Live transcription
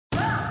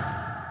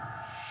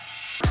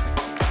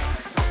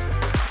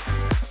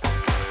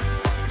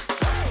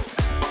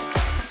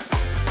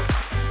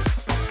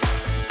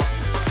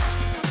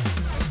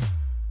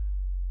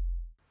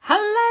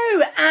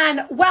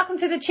and welcome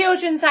to the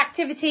Children's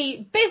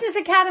Activity Business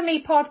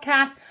Academy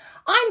podcast.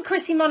 I'm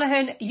Chrissy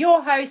Monaghan,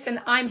 your host, and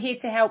I'm here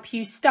to help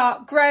you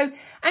start, grow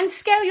and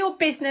scale your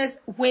business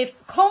with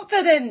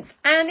confidence.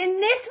 And in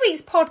this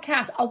week's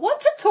podcast, I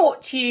want to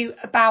talk to you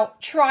about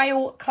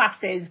trial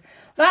classes.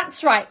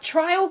 That's right,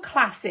 trial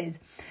classes.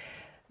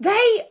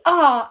 They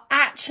are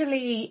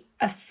actually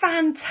a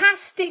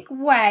fantastic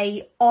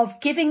way of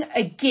giving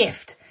a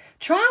gift.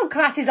 Trial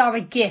classes are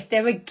a gift.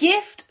 They're a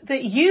gift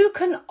that you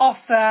can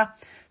offer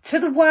to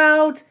the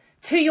world,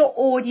 to your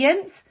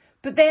audience,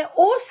 but they're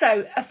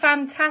also a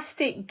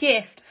fantastic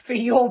gift for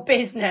your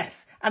business.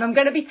 And I'm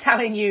going to be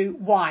telling you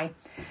why.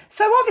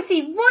 So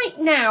obviously right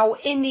now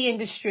in the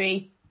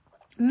industry,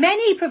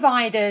 many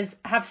providers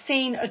have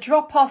seen a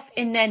drop off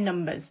in their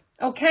numbers.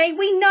 Okay,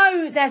 we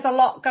know there's a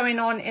lot going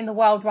on in the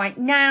world right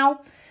now.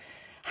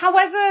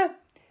 However,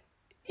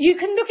 you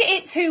can look at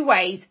it two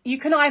ways. You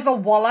can either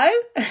wallow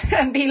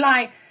and be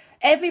like,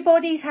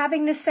 everybody's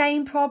having the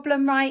same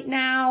problem right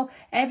now.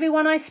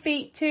 Everyone I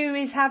speak to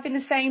is having the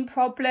same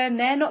problem.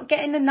 They're not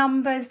getting the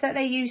numbers that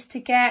they used to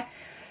get.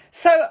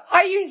 So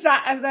I use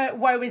that as a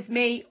woe is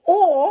me.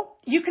 Or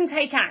you can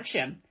take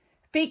action,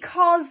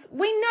 because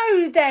we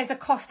know there's a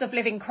cost of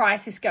living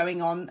crisis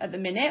going on at the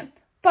minute,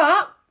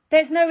 but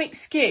there's no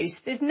excuse.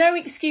 There's no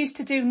excuse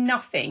to do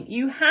nothing.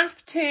 You have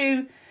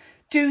to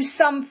do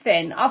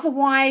something.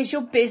 Otherwise,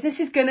 your business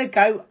is going to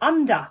go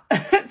under.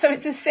 So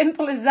it's as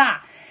simple as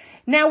that.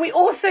 Now, we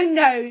also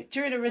know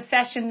during a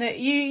recession that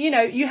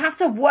you have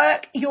to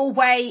work your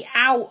way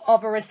out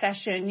of a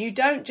recession. You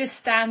don't just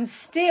stand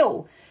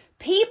still.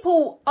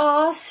 People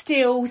are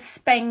still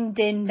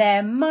spending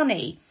their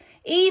money,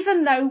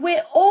 even though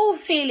we're all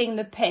feeling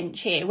the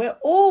pinch here. We're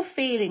all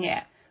feeling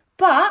it,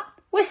 but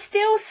we're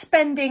still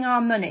spending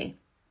our money.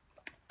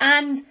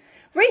 And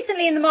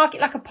recently in the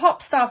market, like a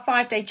Popstar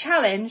 5-day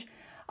challenge,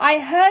 I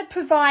heard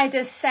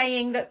providers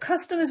saying that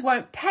customers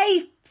won't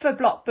pay for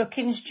block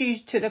bookings due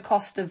to the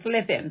cost of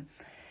living.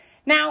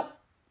 Now,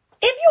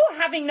 if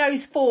you're having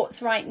those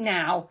thoughts right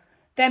now,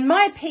 then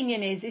my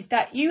opinion is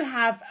that you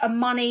have a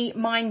money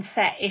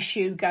mindset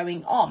issue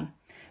going on,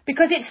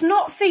 because it's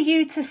not for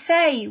you to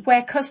say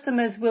where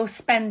customers will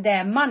spend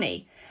their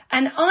money.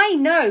 And I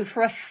know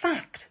for a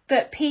fact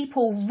that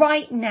people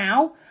right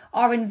now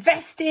are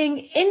investing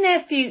in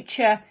their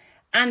future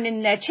and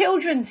in their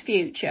children's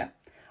future.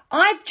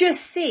 I've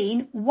just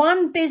seen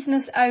one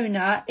business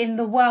owner in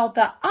the world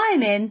that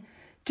I'm in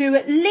do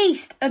at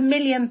least £1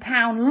 million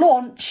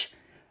launch,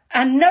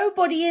 and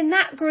nobody in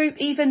that group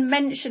even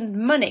mentioned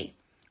money.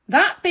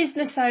 That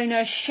business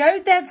owner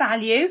showed their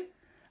value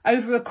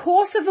over a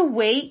course of a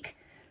week,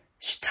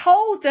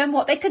 told them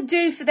what they could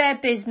do for their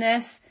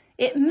business.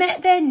 It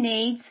met their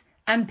needs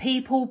and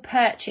people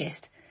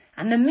purchased.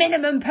 And the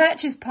minimum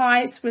purchase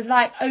price was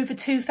like over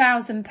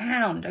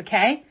 £2,000,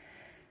 okay?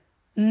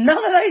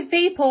 None of those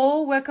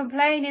people were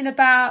complaining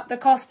about the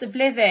cost of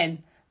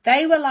living.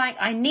 They were like,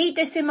 I need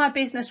this in my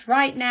business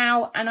right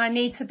now and I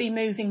need to be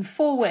moving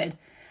forward.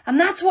 And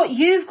that's what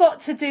you've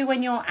got to do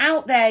when you're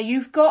out there.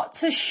 You've got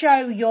to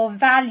show your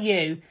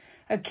value,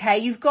 okay?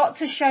 You've got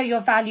to show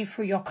your value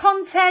through your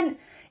content,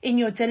 in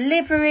your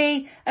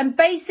delivery, and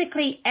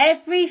basically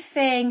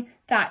everything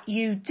that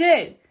you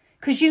do.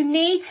 Because you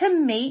need to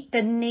meet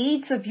the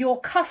needs of your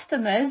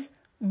customers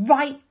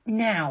right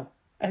now,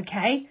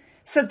 okay?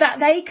 So that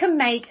they can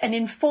make an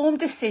informed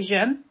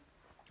decision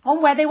on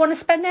where they want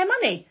to spend their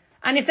money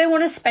and if they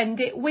want to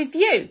spend it with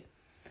you.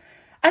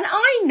 And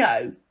I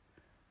know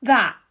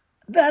that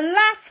the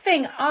last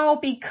thing I'll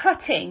be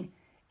cutting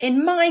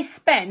in my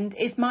spend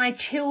is my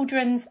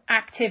children's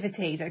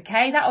activities,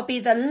 okay? That'll be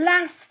the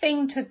last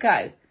thing to go.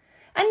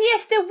 And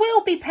yes, there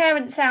will be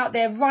parents out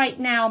there right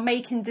now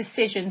making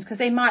decisions, because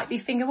they might be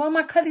thinking, well,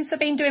 my colleagues have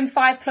been doing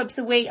 5 clubs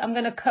a week, I'm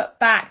going to cut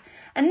back.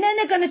 And then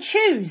they're going to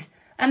choose.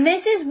 And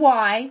this is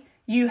why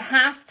you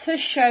have to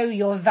show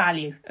your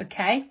value,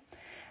 okay?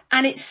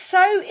 And it's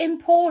so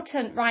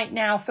important right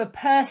now for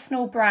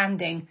personal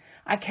branding.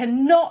 I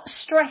cannot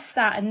stress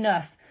that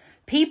enough.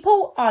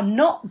 People are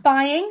not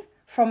buying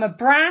from a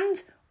brand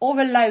or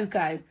a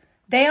logo.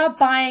 They are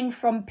buying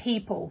from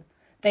people.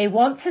 They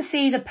want to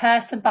see the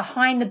person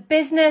behind the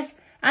business,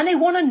 and they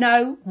want to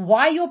know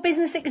why your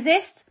business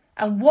exists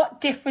and what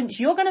difference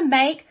you're going to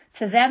make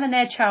to them and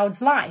their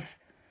child's life.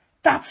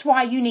 That's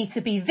why you need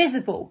to be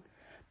visible.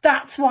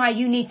 That's why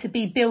you need to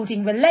be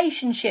building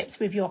relationships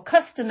with your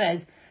customers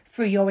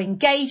through your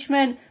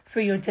engagement,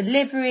 through your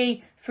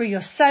delivery, through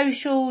your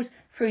socials,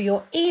 through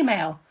your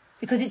email,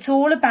 because it's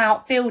all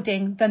about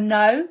building the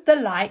know, the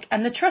like,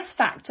 and the trust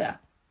factor.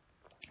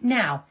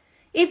 Now,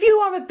 if you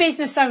are a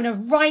business owner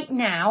right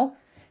now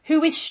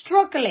who is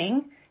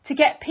struggling to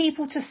get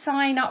people to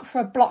sign up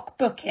for a block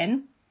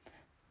booking,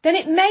 then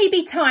it may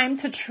be time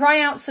to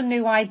try out some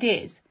new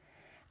ideas.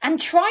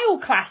 And trial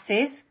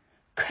classes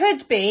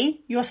could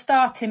be your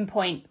starting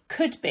point,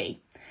 could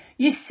be.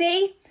 You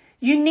see,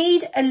 you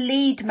need a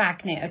lead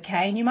magnet,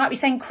 okay? And you might be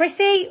saying,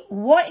 Chrissy,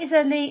 what is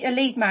a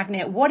lead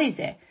magnet? What is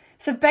it?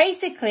 So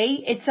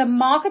basically, it's a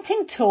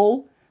marketing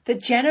tool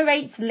that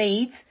generates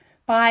leads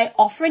by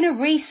offering a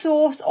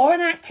resource or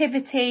an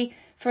activity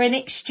for an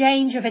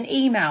exchange of an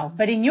email.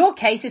 But in your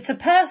case, it's a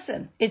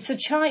person, it's a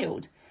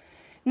child.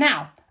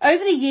 Now,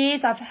 over the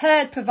years, I've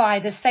heard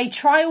providers say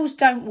trials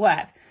don't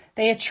work.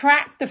 They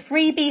attract the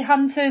freebie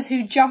hunters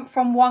who jump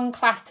from one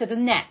class to the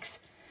next.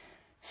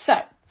 So,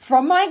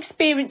 from my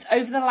experience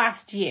over the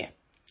last year,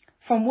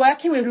 from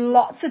working with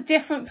lots of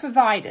different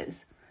providers,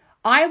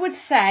 I would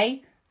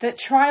say that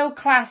trial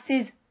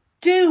classes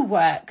do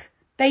work.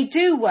 They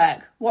do work.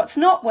 What's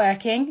not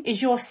working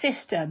is your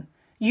system.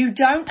 You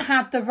don't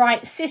have the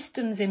right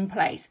systems in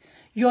place.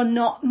 You're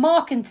not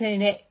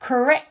marketing it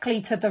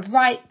correctly to the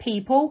right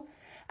people.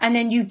 And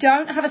then you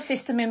don't have a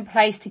system in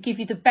place to give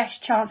you the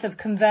best chance of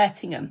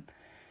converting them.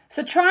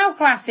 So trial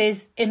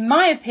classes, in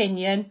my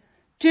opinion,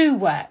 do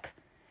work.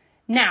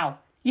 Now,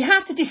 you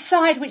have to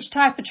decide which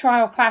type of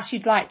trial class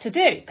you'd like to do.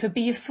 It could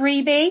be a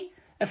freebie,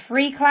 a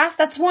free class.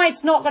 That's why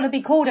it's not going to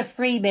be called a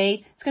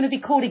freebie. It's going to be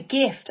called a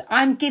gift.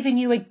 I'm giving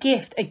you a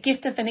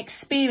gift of an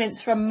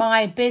experience from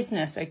my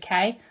business,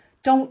 okay?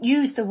 Don't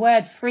use the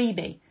word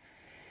freebie.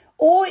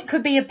 Or it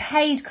could be a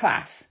paid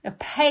class, a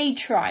paid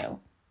trial.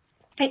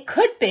 It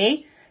could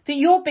be that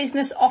your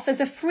business offers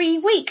a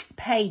 3-week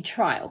paid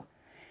trial.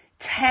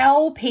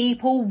 Tell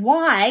people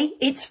why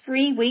it's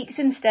 3 weeks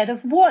instead of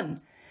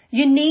 1.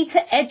 You need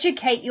to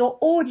educate your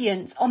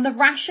audience on the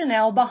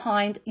rationale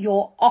behind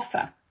your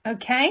offer,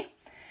 okay?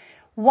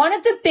 One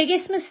of the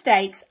biggest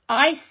mistakes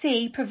I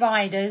see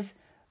providers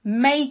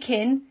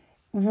making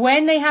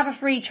when they have a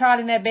free trial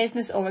in their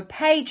business or a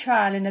paid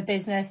trial in their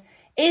business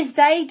is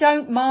they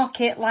don't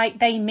market like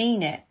they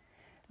mean it.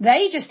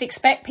 They just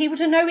expect people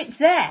to know it's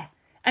there.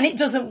 And it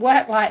doesn't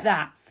work like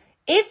that.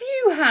 If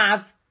you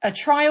have a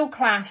trial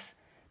class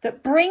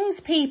that brings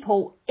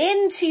people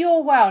into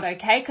your world,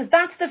 okay, because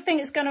that's the thing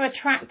that's going to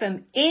attract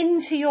them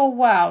into your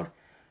world,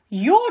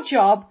 your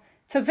job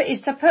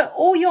is to put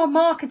all your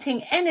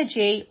marketing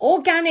energy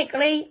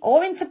organically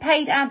or into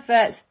paid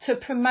adverts to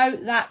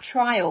promote that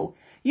trial.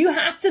 You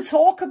have to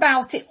talk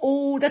about it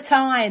all the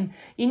time.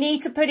 You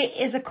need to put it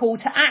as a call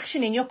to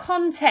action in your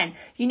content.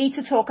 You need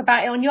to talk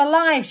about it on your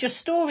lives, your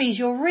stories,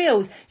 your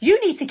reels. You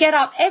need to get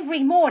up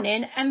every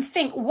morning and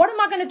think, what am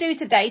I going to do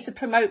today to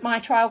promote my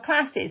trial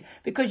classes?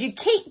 Because you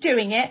keep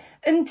doing it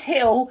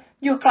until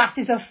your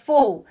classes are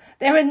full.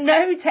 There are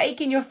no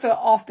taking your foot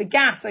off the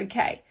gas,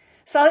 okay?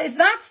 So if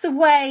that's the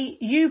way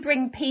you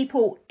bring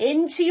people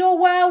into your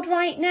world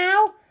right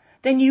now,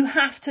 then you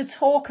have to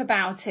talk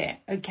about it,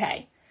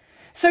 okay?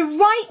 So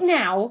right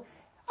now,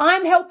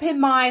 I'm helping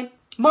my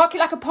Market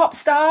Like a Pop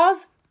stars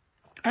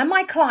and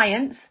my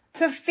clients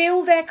to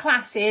fill their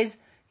classes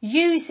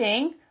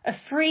using a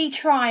free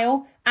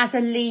trial as a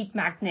lead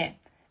magnet.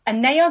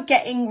 And they are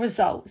getting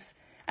results.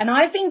 And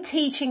I've been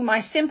teaching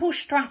my simple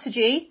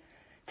strategy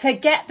to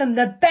get them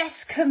the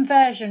best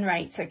conversion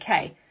rates,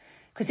 okay?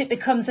 Because it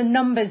becomes a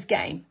numbers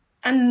game.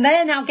 And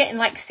they're now getting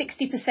like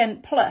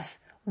 60% plus.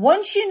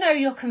 Once you know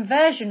your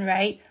conversion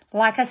rate,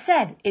 like I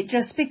said, it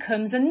just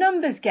becomes a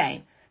numbers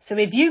game. So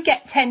if you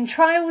get 10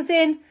 trials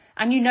in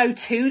and you know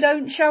 2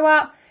 don't show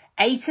up,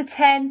 8 to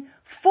 10,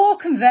 4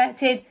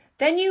 converted,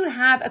 then you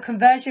have a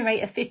conversion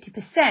rate of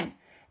 50%.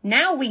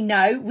 Now we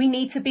know we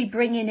need to be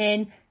bringing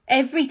in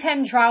every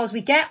 10 trials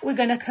we get, we're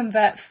going to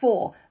convert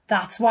 4.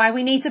 That's why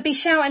we need to be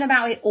shouting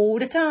about it all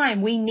the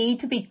time. We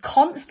need to be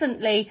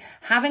constantly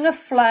having a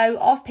flow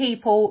of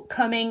people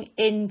coming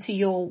into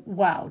your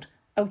world.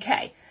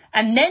 Okay.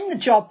 And then the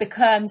job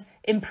becomes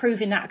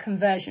improving that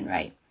conversion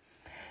rate.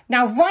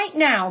 Now, right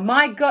now,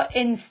 my gut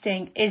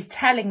instinct is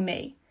telling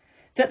me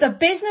that the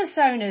business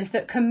owners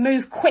that can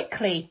move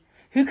quickly,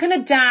 who can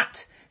adapt,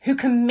 who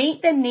can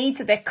meet the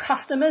needs of their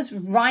customers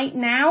right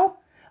now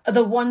are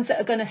the ones that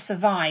are going to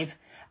survive.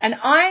 And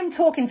I'm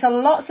talking to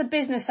lots of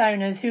business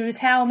owners who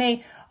tell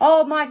me,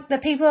 oh, the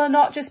people are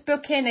not just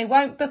booking, they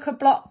won't book a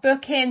block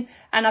booking,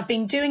 and I've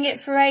been doing it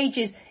for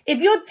ages. If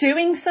you're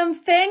doing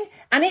something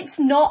and it's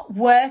not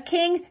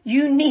working,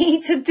 you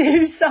need to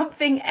do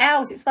something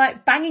else. It's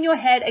like banging your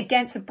head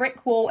against a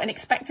brick wall and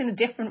expecting a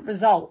different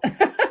result.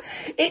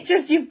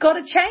 You've got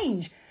to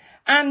change.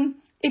 And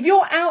if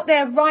you're out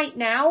there right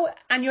now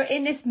and you're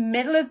in this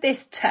middle of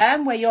this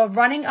term where you're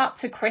running up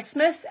to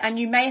Christmas and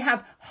you may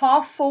have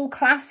half full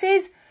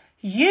classes,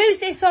 use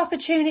this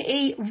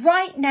opportunity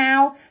right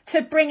now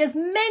to bring as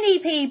many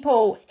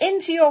people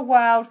into your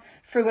world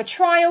through a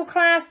trial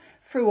class,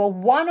 through a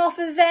one-off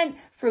event,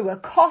 through a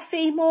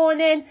coffee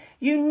morning.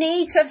 You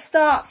need to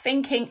start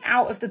thinking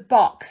out of the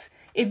box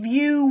if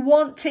you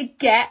want to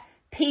get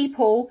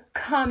people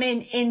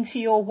coming into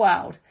your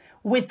world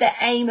with the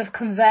aim of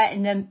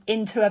converting them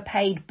into a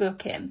paid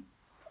booking.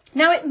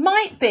 Now, it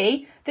might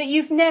be that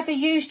you've never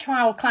used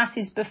trial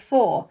classes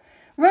before.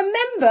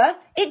 Remember,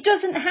 it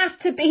doesn't have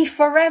to be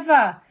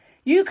forever.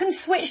 You can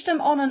switch them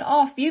on and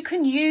off. You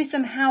can use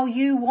them how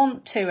you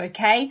want to,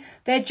 okay?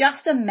 They're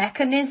just a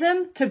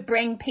mechanism to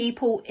bring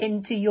people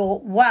into your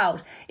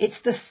world.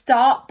 It's the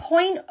start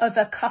point of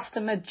a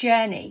customer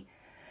journey.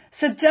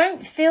 So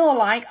don't feel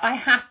like I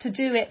have to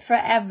do it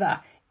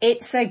forever.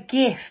 It's a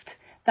gift.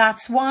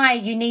 That's why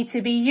you need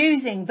to be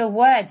using the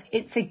words,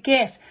 it's a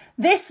gift.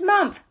 This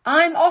month,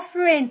 I'm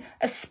offering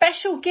a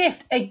special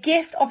gift, a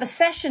gift of a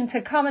session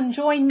to come and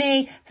join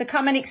me, to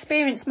come and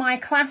experience my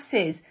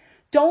classes.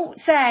 Don't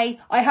say,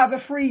 I have a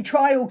free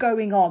trial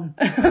going on,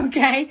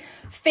 okay?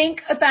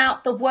 Think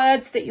about the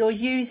words that you're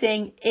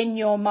using in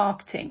your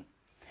marketing.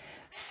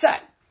 So,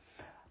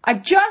 I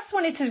just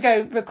wanted to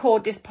go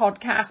record this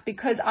podcast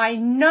because I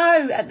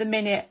know at the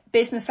minute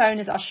business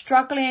owners are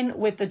struggling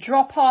with the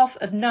drop-off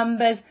of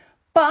numbers,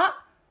 but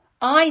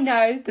I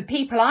know the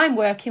people I'm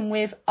working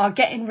with are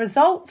getting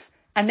results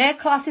and their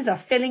classes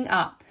are filling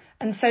up.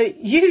 And so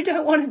you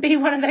don't want to be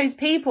one of those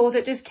people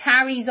that just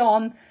carries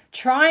on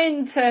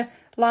trying to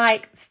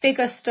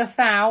figure stuff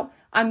out.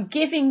 I'm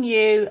giving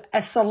you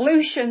a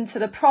solution to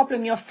the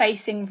problem you're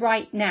facing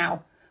right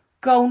now.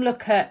 Go and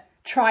look at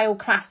trial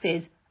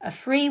classes, a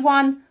free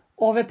one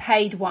or a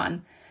paid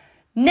one.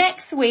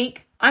 Next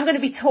week, I'm going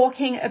to be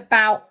talking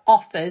about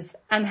offers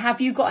and have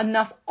you got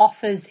enough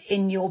offers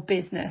in your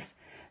business?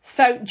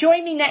 So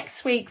join me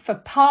next week for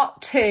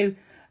part 2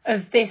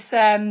 of this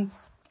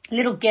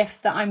little gift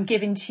that I'm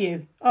giving to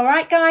you. All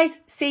right, guys,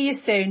 see you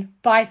soon.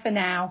 Bye for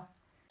now.